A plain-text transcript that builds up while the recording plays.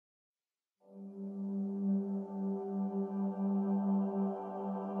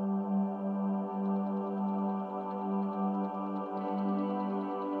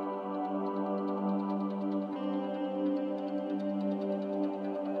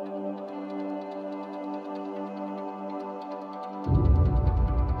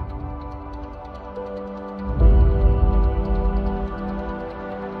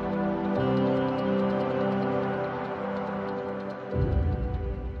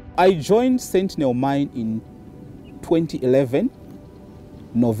I joined Sentinel Mine in 2011,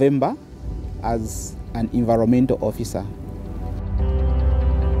 November, as an environmental officer.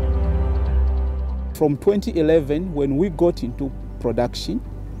 From 2011, when we got into production,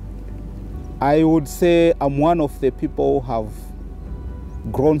 I would say I'm one of the people who have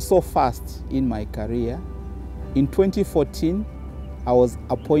grown so fast in my career. In 2014, I was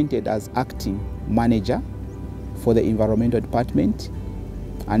appointed as acting manager for the environmental department.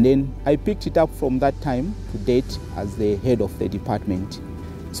 And then I picked it up from that time to date as the head of the department.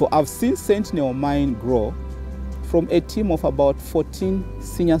 So I've seen Sentinel Mine grow from a team of about 14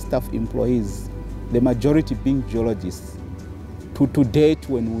 senior staff employees, the majority being geologists, to date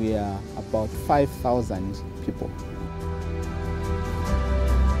when we are about 5,000 people.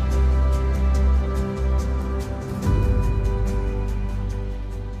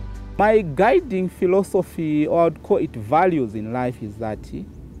 My guiding philosophy, or I'd call it values in life, is that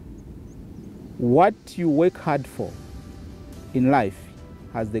what you work hard for in life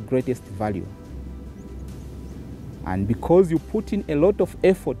has the greatest value. And because you put in a lot of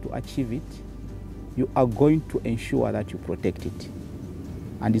effort to achieve it, you are going to ensure that you protect it.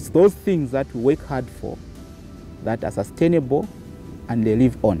 And it's those things that we work hard for that are sustainable and they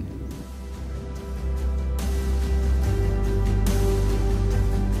live on.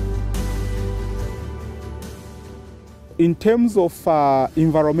 In terms of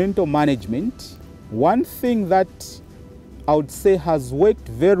environmental management, one thing that I would say has worked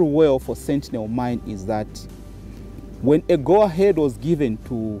very well for Sentinel Mine is that when a go-ahead was given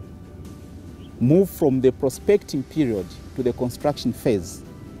to move from the prospecting period to the construction phase,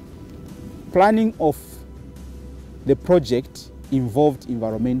 planning of the project involved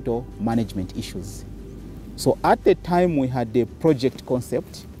environmental management issues. So at the time we had the project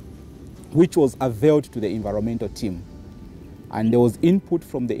concept, which was availed to the environmental team. And there was input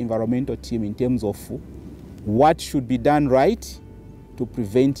from the environmental team in terms of what should be done right to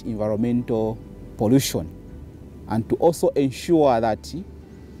prevent environmental pollution and to also ensure that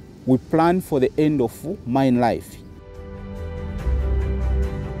we plan for the end of mine life.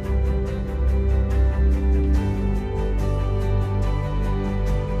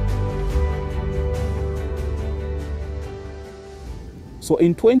 So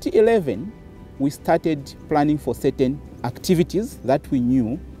in 2011, we started planning for certain activities that we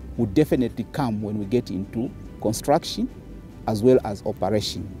knew would definitely come when we get into construction as well as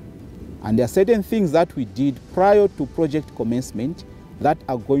operation. And there are certain things that we did prior to project commencement that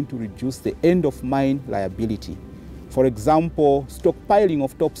are going to reduce the end of mine liability. For example, stockpiling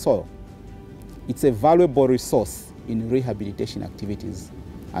of topsoil. It's a valuable resource in rehabilitation activities.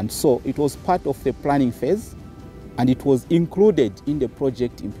 And so it was part of the planning phase, and it was included in the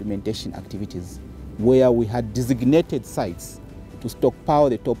project implementation activities, where we had designated sites to stockpile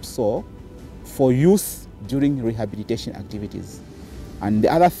the topsoil for use during rehabilitation activities. And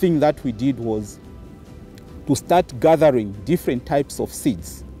the other thing that we did was to start gathering different types of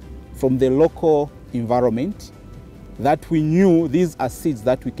seeds from the local environment that we knew these are seeds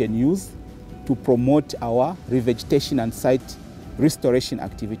that we can use to promote our revegetation and site restoration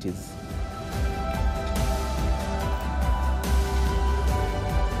activities.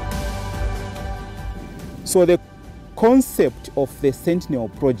 So the concept of the Sentinel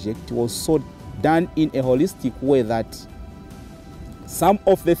project was so done in a holistic way that some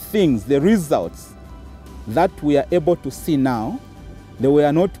of the things, the results that we are able to see now, they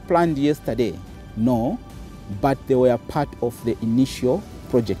were not planned yesterday, no, but they were part of the initial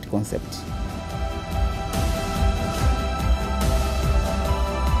project concept.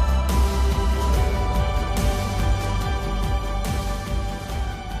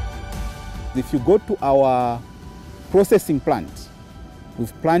 If you go to our processing plant,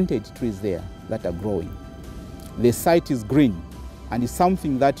 we've planted trees there that are growing. The site is green, and it's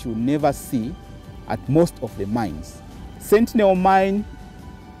something that you never see at most of the mines. Sentinel Mine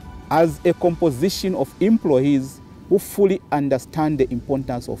has a composition of employees who fully understand the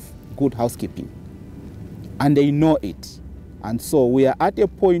importance of good housekeeping, and they know it. And so we are at a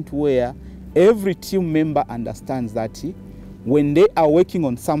point where every team member understands that when they are working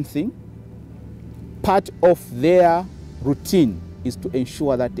on something, part of their routine is to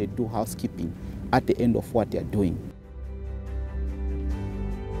ensure that they do housekeeping at the end of what they are doing.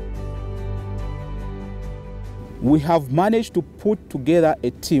 We have managed to put together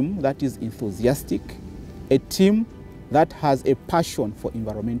a team that is enthusiastic, a team that has a passion for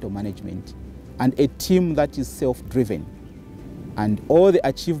environmental management, and a team that is self-driven. And all the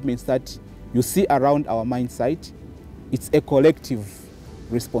achievements that you see around our mine site, it's a collective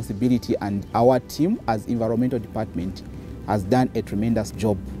responsibility, and our team as environmental department has done a tremendous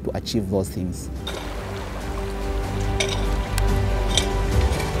job to achieve those things.